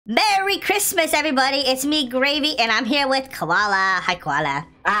Merry Christmas, everybody. It's me, Gravy, and I'm here with Koala. Hi, Koala.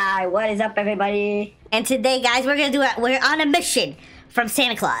 Hi, what is up, everybody? And today, guys, we're on a mission from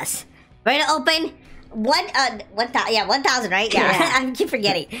Santa Claus. We're gonna open 1,000, right? Yeah. I keep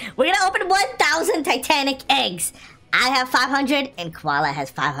forgetting. We're gonna open 1,000 Titanic eggs. I have 500, and Koala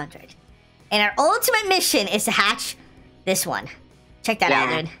has 500. And our ultimate mission is to hatch this one. Check that out,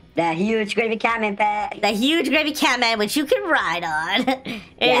 dude. The huge Gravycatman pet. The huge Gravycatman, which you can ride on. It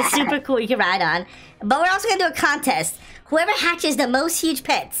is super cool. You can ride on. But we're also going to do a contest. Whoever hatches the most huge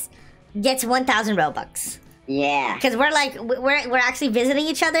pets gets 1,000 Robux. Yeah. Because we're actually visiting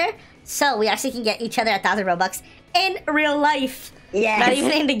each other. So we actually can get each other 1,000 Robux in real life. Yeah. Not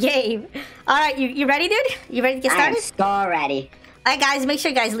even in the game. All right, you ready, dude? You ready to get started? I'm so ready. All right, guys. Make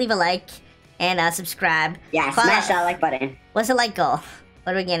sure you guys leave a like and subscribe. Yeah, smash that like button. What's the like goal?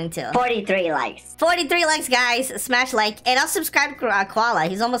 What are we getting to? 43 likes. 43 likes, guys. Smash like. And I'll subscribe to Koala.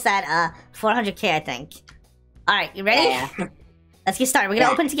 He's almost at 400k, I think. All right, you ready? Yeah. Let's get started. We're going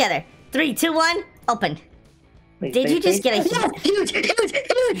to open together. 3, 2, 1, open. Did you just get a huge? Huge!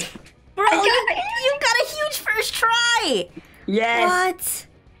 Bro, you got a huge first try. Yes. What?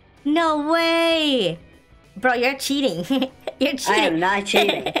 No way. Bro, you're cheating. You're cheating. I am not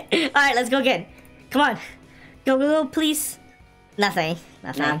cheating. All right, let's go again. Come on. Go, please. Nothing.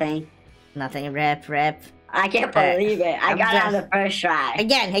 Nothing. Rip. I can't believe it. I got it on the first try.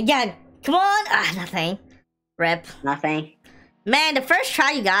 Again. Come on. Nothing. Rip. Nothing. Man, the first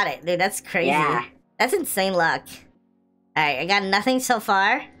try you got it, dude. That's crazy. Yeah. That's insane luck. All right, I got nothing so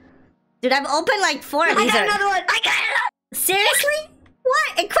far. Dude, I've opened like 4 of these. I got another one. I got it. Seriously?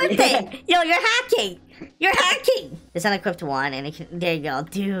 What? Equipped it. Yo, you're hacking. You're hacking. This unequipped one, and there you go,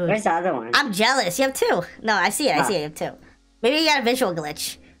 dude. Where's the other one? I'm jealous. You have 2. No, I see it. I see it. You have 2. Maybe you got a visual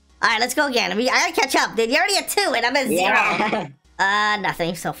glitch. All right, let's go again. I gotta catch up, dude. You already at 2, and I'm at 0.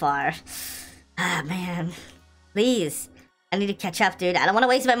 Nothing so far. Ah, man. Please. I need to catch up, dude. I don't want to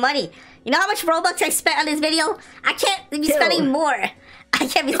waste my money. You know how much Robux I spent on this video? I can't be spending more. I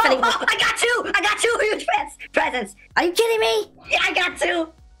can't be spending more. I got 2 huge presents. Are you kidding me? Yeah, I got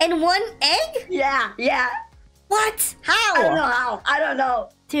 2. And 1 egg? Yeah. What? How? I don't know how. I don't know.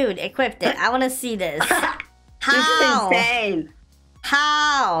 Dude, equipped it. I want to see this. How? This is insane.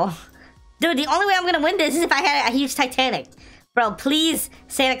 How? Dude, the only way I'm gonna win this is if I had a huge Titanic. Bro, please,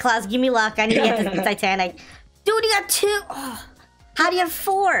 Santa Claus, give me luck. I need to get this Titanic. Dude, you got 2. Oh, how do you have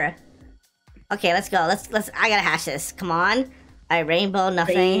 4? Okay, let's go. Let's. I gotta hash this. Come on. All right, rainbow,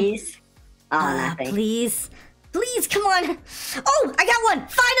 nothing. Please. Oh, nothing. Please, come on. Oh, I got one.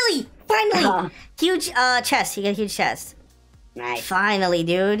 Finally. Huge chest. You got a huge chest. Nice. Finally,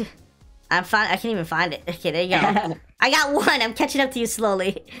 dude. I can't even find it. Okay, there you go. I got 1. I'm catching up to you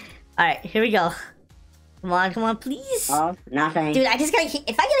slowly. All right, here we go. Come on, please. Oh, nothing. Dude, if I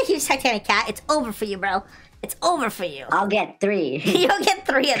get a huge Titanic cat, it's over for you, bro. It's over for you. I'll get 3. You'll get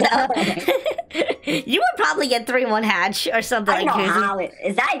 3 of them. You would probably get 3 1 hatch or something I like don't know crazy. how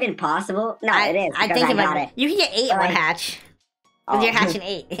is that even possible? No, it is. I think it. You can get 8 1 hatch. Because you're hatching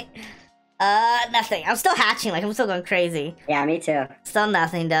 8. Nothing. I'm still hatching. Like, I'm still going crazy. Yeah, me too. Still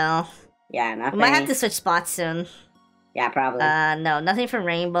nothing, though. Yeah, nothing. We might have to switch spots soon. Yeah, probably. No, nothing from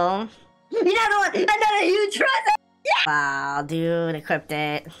rainbow. Another one! Another huge present! Yeah! Wow, dude, equipped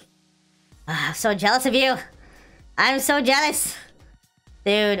it. I'm so jealous of you. I'm so jealous.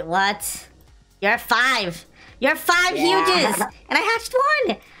 Dude, what? You're 5. You're 5 huges! And I hatched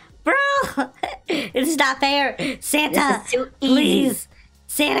 1! Bro! This is not fair. Santa, please.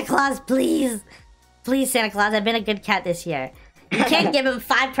 Santa Claus, please. Please, Santa Claus, I've been a good cat this year. You can't give him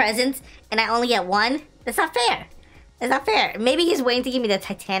 5 presents and I only get 1? That's not fair. It's not fair. Maybe he's waiting to give me the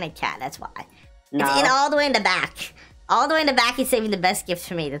Titanic cat, that's why. No. It's all the way in the back. All the way in the back, he's saving the best gift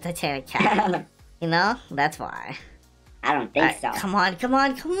for me, the Titanic cat. You know? That's why. I don't think so. Come on.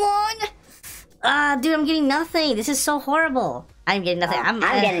 Dude, I'm getting nothing. This is so horrible. I'm getting nothing. I'm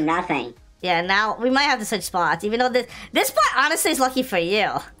getting nothing. Yeah, now we might have to switch spots, even though this spot honestly is lucky for you.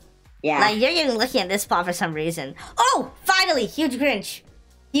 Yeah. Like, you're getting lucky at this spot for some reason. Oh, finally! Huge Grinch.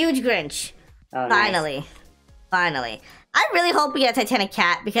 Oh, Finally. I really hope we get a Titanic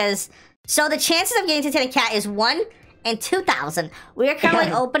cat because... So the chances of getting Titanic cat is 1 in 2,000. We are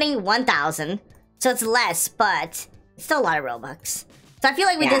currently opening 1,000. So it's less, but it's still a lot of Robux. So I feel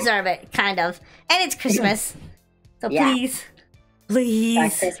like we deserve it, kind of. And it's Christmas. So please. Our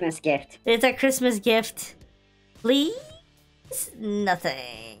Christmas gift. It's our Christmas gift. Please?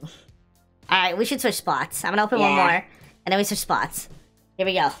 Nothing. Alright, we should switch spots. I'm gonna open one more. And then we switch spots. Here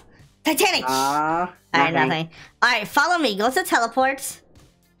we go. Titanic! Alright, nothing. Alright, follow me. Go to teleports.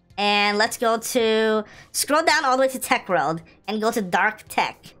 And let's go to... Scroll down all the way to Tech World. And go to Dark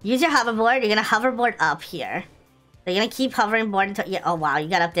Tech. Use your hoverboard. You're gonna hoverboard up here. So you're gonna keep hovering board until... Yeah, oh, wow. You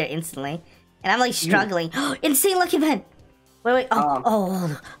got up there instantly. And I'm, like, struggling. Insane luck event! Wait.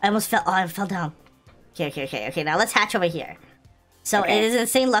 Oh, I almost fell... Oh, I fell down. Okay. Now let's hatch over here. So it is an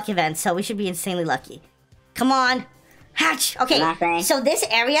insane luck event. So we should be insanely lucky. Come on. Hatch. Okay. Nothing. So this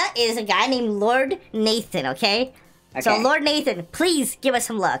area is a guy named Lord Nathan, okay? So, Lord Nathan, please give us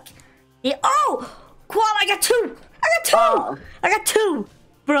some luck. Yeah. Oh! Koala, I got 2! I got 2!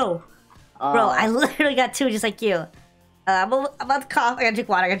 Bro. Bro, I literally got 2 just like you. I'm about to cough. I gotta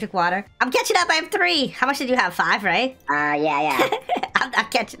drink water. I'm catching up. I have 3. How much did you have? 5, right? Yeah. I'm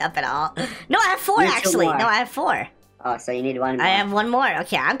not catching up at all. No, I have 4 actually. No, I have 4. Oh, so you need 1 more. I have 1 more.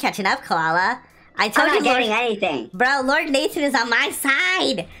 Okay, I'm catching up, Koala. I told you, I'm not getting anything. Bro, Lord Nathan is on my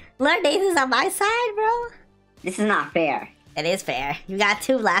side. Lord Nathan's on my side, bro. This is not fair. It is fair. You got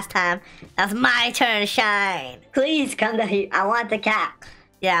 2 last time. Now it's my turn to shine. Please come to here. I want the cat.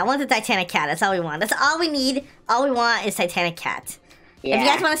 Yeah, I want the Titanic cat. That's all we want. That's all we need. All we want is Titanic cat. Yeah. If you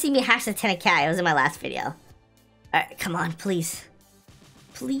guys want to see me hatch the Titanic cat, it was in my last video. Alright, come on, please.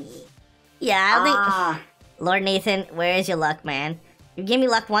 Please. Yeah, I don't think... Lord Nathan, where is your luck, man? You gave me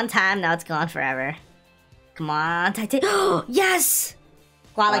luck 1 time, now it's gone forever. Come on, Titanic. Yes!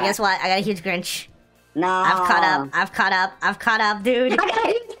 Koala, guess what? I got a huge Grinch. No. I've caught up, dude. I got a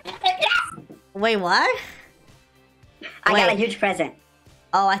huge present. Yes! Wait, what? I got a huge present.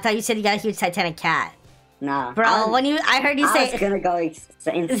 Oh, I thought you said you got a huge Titanic cat. No. Bro, I heard you say... I was gonna go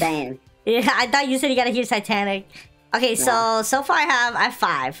insane. Yeah, I thought you said you got a huge Titanic. Okay, so far I have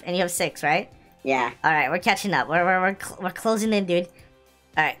 5, and you have 6, right? Yeah. Alright, we're catching up. We're closing in, dude.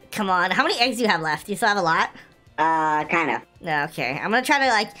 Alright, come on. How many eggs do you have left? Do you still have a lot? Kind of. No, okay. I'm gonna try to,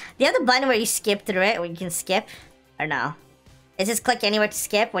 like... Do you have the button where you skip through it, where you can skip? Or no? Is this click anywhere to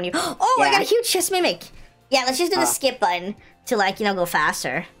skip when you... Oh, yeah. I got a huge chest mimic! Yeah, let's just do the skip button to, like, you know, go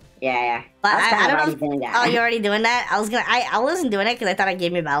faster. Yeah. But I don't know. Doing that. Oh, you're already doing that? I wasn't doing it because I thought I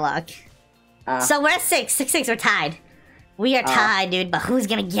gave me bad luck. So we're at 6. 6, we're tied. We are tied, dude, but who's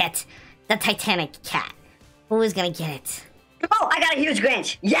gonna get the Titanic cat? Who is gonna get it? Oh, I got a huge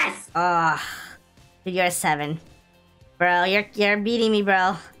Grinch! Yes! Dude, you're a 7. Bro, you're beating me,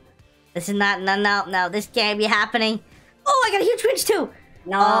 bro. This is not... No. This can't be happening. Oh, I got a huge Grinch, too!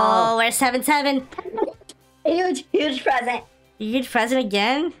 No. Oh, we're 7-7. Huge present. Huge present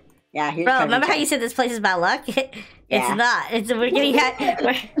again? Yeah, huge Bro, present. remember how you said this place is bad luck? It's not. We're getting...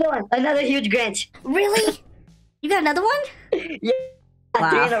 Another huge Grinch. Really? You got another one? Yeah. Wow.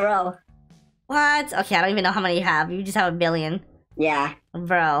 3 in a row. What? Okay, I don't even know how many you have. You just have 1 billion. Yeah.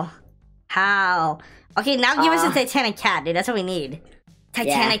 Bro. How? Okay, now give us a Titanic cat, dude. That's what we need.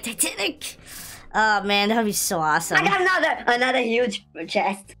 Titanic! Oh, man, that would be so awesome. I got another huge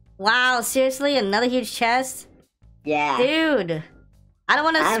chest. Wow, seriously? Another huge chest? Yeah. Dude. I don't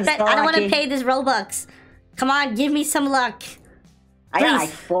want to spend... I don't want to pay this Robux. Come on, give me some luck. Please. I got like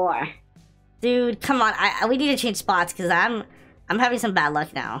 4. Dude, come on. We need to change spots because I'm having some bad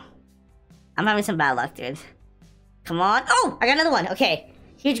luck now. I'm having some bad luck, dude. Come on. Oh, I got another one. Okay.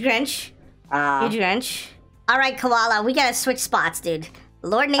 Huge Grinch. Huge Grinch. Alright, Koala, we gotta switch spots, dude.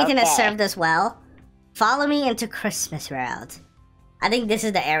 Lord Nathan has served us well. Follow me into Christmas World. I think this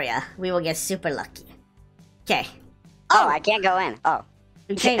is the area. We will get super lucky. Okay. Oh, I can't go in. Oh.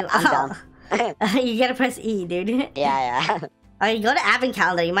 Okay. I'm dumb. You gotta press E, dude. Yeah. Oh, you go to Advent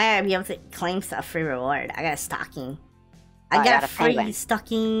Calendar. You might be able to claim a free reward. I got a stocking. I got a free penguin.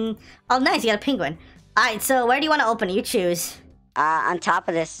 Stocking. Oh, nice. You got a penguin. Alright, so where do you want to open it? You choose. On top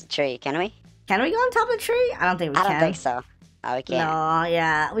of this tree. Can we? Can we go on top of the tree? I don't think we can. I don't think so. Oh, we can't. No,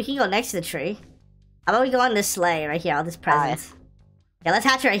 yeah. We can go next to the tree. How about we go on this sleigh right here? All this presents. Yeah, let's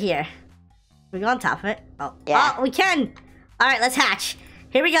hatch right here. We go on top of it. Oh, yeah. Oh, we can. Alright, let's hatch.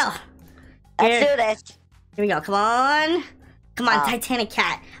 Here we go. Let's do this. Here we go. Come on. Come on, Titanic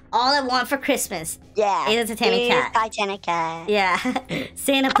cat. All I want for Christmas. Yeah. Is a Titanic cat. Titanic cat. Yeah.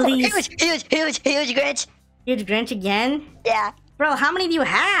 Santa, please. Huge Grinch. Huge Grinch again? Yeah. Bro, how many do you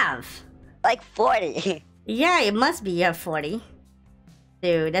have? Like 40. Yeah, it must be. You have 40.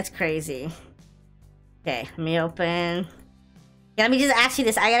 Dude, that's crazy. Okay, let me open. Yeah, let me just ask you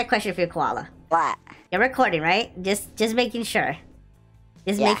this. I got a question for you, Koala. What? You're recording, right? Just making sure.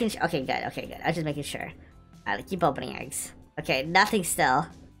 Just making sure. Okay, good. I was just making sure. Alright, keep opening eggs. Okay, nothing still.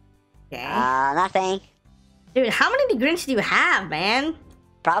 Okay. Nothing. Dude, how many Grinch do you have, man?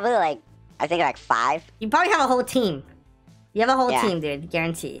 Probably like, I think like 5. You probably have a whole team. You have a whole team, dude.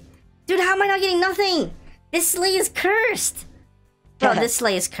 Guaranteed. Dude, how am I not getting nothing? This sleigh is cursed. Bro, this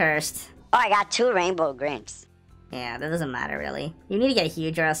sleigh is cursed. Oh, I got 2 rainbow Grinch. Yeah, that doesn't matter, really. You need to get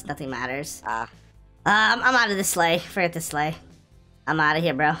huge or else nothing matters. Uh. I'm out of this sleigh. Forget this sleigh. I'm out of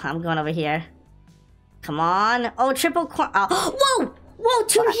here, bro. I'm going over here. Come on. Oh, triple corn. Oh. Whoa! Whoa,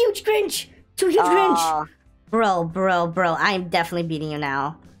 two huge Grinch! Two huge Grinch! Bro. I am definitely beating you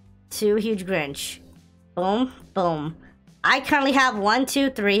now. Two huge Grinch. Boom, boom. I currently have 1, 2,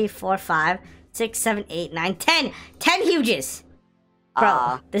 3, 4, 5, 6, 7, 8, 9, 10. 10 huges!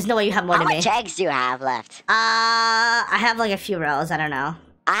 Bro, there's no way you have more than me. How much eggs do you have left? I have like a few rows. I don't know.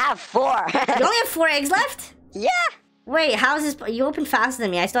 I have 4. You only have 4 eggs left? Yeah. Wait, how is this? You opened faster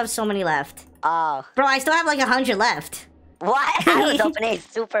than me. I still have so many left. Oh. Bro, I still have like 100 left. What? I was opening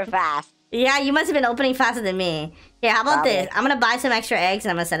super fast. Yeah, you must have been opening faster than me. Yeah, how about this? I'm gonna buy some extra eggs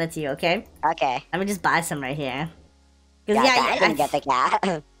and I'm gonna send it to you, okay? Okay. Let me just buy some right here. Yeah, I didn't get the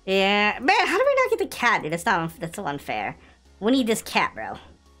cat. Yeah, man, how did we not get the cat, dude? That's so unfair. We need this cat, bro.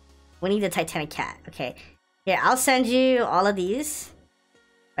 We need the Titanic cat. Okay. Here, I'll send you all of these.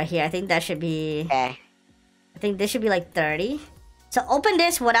 Right here. I think that should be... Okay. I think this should be like 30. So open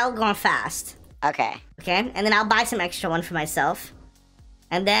this without going fast. Okay. Okay? And then I'll buy some extra one for myself.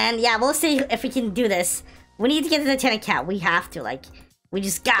 And then, yeah, we'll see if we can do this. We need to get the Titanic cat. We have to, like... We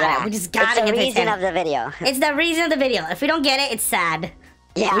just got it. We just got to get the It's the reason of the video. It's the reason of the video. If we don't get it, it's sad.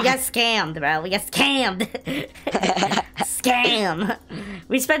 Yeah. We got scammed, bro. We got scammed. Scam.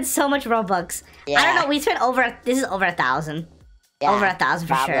 We spent so much Robux. Yeah. I don't know. We spent over... This is over 1,000. Yeah, over 1,000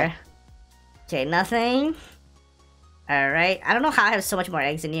 for sure. Okay, nothing. Alright. I don't know how I have so much more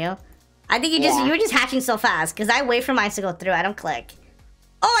eggs than you. I think you were just hatching so fast. Because I wait for mine to go through. I don't click.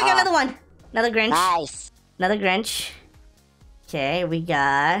 Oh, I got another one. Another Grinch. Nice. Another Grinch. Okay, we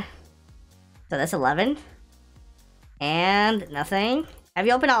got... So that's 11. And nothing. Have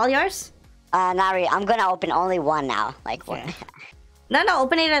you opened all yours? Not really. I'm gonna open only one now. Like, okay. No,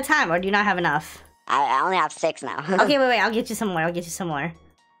 open it at a time. Or do you not have enough? I only have 6 now. Okay, wait. I'll get you some more.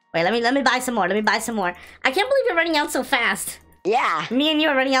 Wait, let me buy some more. I can't believe you're running out so fast. Yeah. Me and you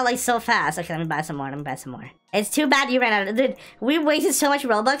are running out like so fast. Okay, let me buy some more. It's too bad you ran out. Dude, we wasted so much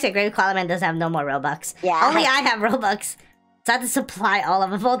Robux that Gravycatman doesn't have no more Robux. Yeah. Only I have Robux. So I have to supply all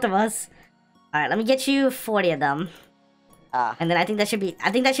of them, both of us. Alright, let me get you 40 of them. And then I think that should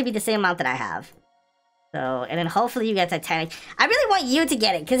be the same amount that I have. So, and then hopefully you get Titanic. I really want you to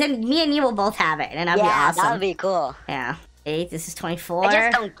get it, because then me and you will both have it, and then that'll be awesome. Yeah, that would be cool. Yeah. 8, this is 24. I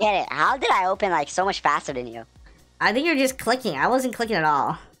just don't get it. How did I open, like, so much faster than you? I think you're just clicking. I wasn't clicking at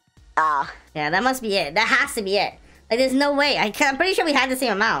all. Oh. Yeah, that must be it. That has to be it. Like, there's no way. I'm pretty sure we had the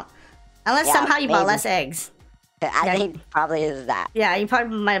same amount. Unless somehow you bought less eggs. I think probably is that. Yeah, you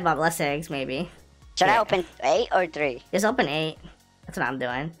probably might have bought less eggs, maybe. Should I open 8 or 3? Just open 8. That's what I'm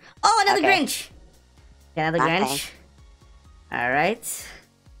doing. Oh, another Grinch! Get another Grinch. Alright.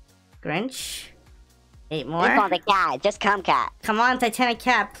 Grinch. 8 more. Just want the cat. Just come, cat. Come on, Titanic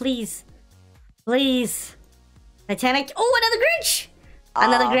cat, please. Please. Titanic. Oh, another Grinch!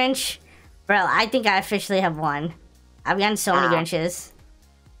 Another Grinch. Bro, I think I officially have won. I've gotten so many Grinches.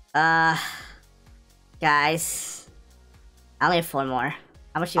 Guys. I only have 4 more.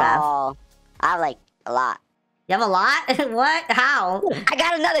 How much do you have? Oh, I have like a lot. You have a lot? What? How? I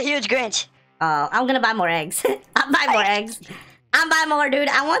got another huge Grinch. Oh, I'm gonna buy more eggs. I'll buy more eggs. I'm buying more, dude.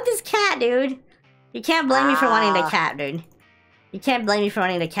 I want this cat, dude. You can't blame me for wanting the cat, dude. You can't blame me for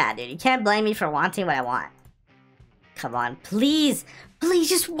wanting the cat, dude. You can't blame me for wanting what I want. Come on, please. Please,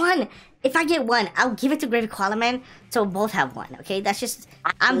 just one. If I get one, I'll give it to Gravycatman so we'll both have one, okay? That's just...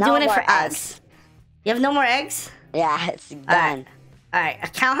 I'm doing it for us. You have no more eggs? Yeah, it's done.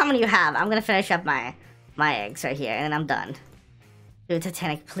 Alright, count how many you have. I'm gonna finish up my eggs right here, and then I'm done. Dude,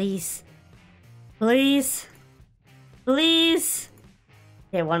 Titanic, please. Please. Please.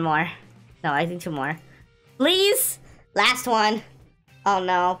 Okay, one more. No, I think 2 more. Please. Last one. Oh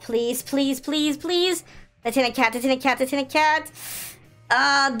no, please, please, please, please. Titanic cat, Titanic cat, Titanic cat.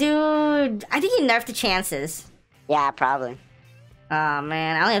 Dude. I think you nerfed the chances. Yeah, probably. Oh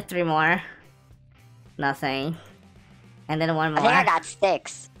man, I only have 3 more. Nothing. And then 1 more. I think I got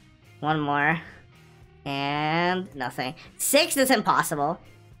 6. 1 more. And nothing. 6 is impossible.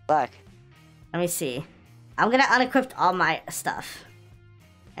 Look. Let me see. I'm gonna unequip all my stuff.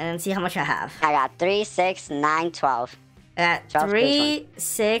 And then see how much I have. I got 3, 6, 9, 12. I got 3,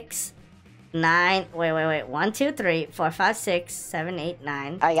 6, 9. Wait. 1, 2, 3, 4, 5, 6, 7, 8,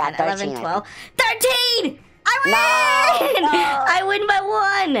 9. I got 10, 13. 11, 12. 13! I win! No! I win by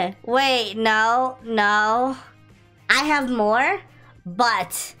 1! Wait, no. I have more,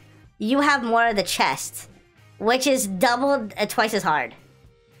 but you have more of the chest, which is twice as hard.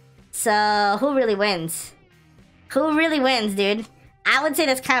 So, who really wins? Who really wins, dude? I would say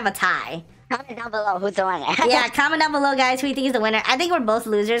that's kind of a tie. Comment down below who's the winner. Yeah, comment down below, guys, who you think is the winner. I think we're both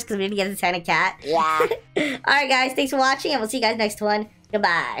losers because we didn't get the Titanic cat. Yeah. Alright, guys, thanks for watching, and we'll see you guys next one.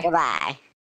 Goodbye. Goodbye.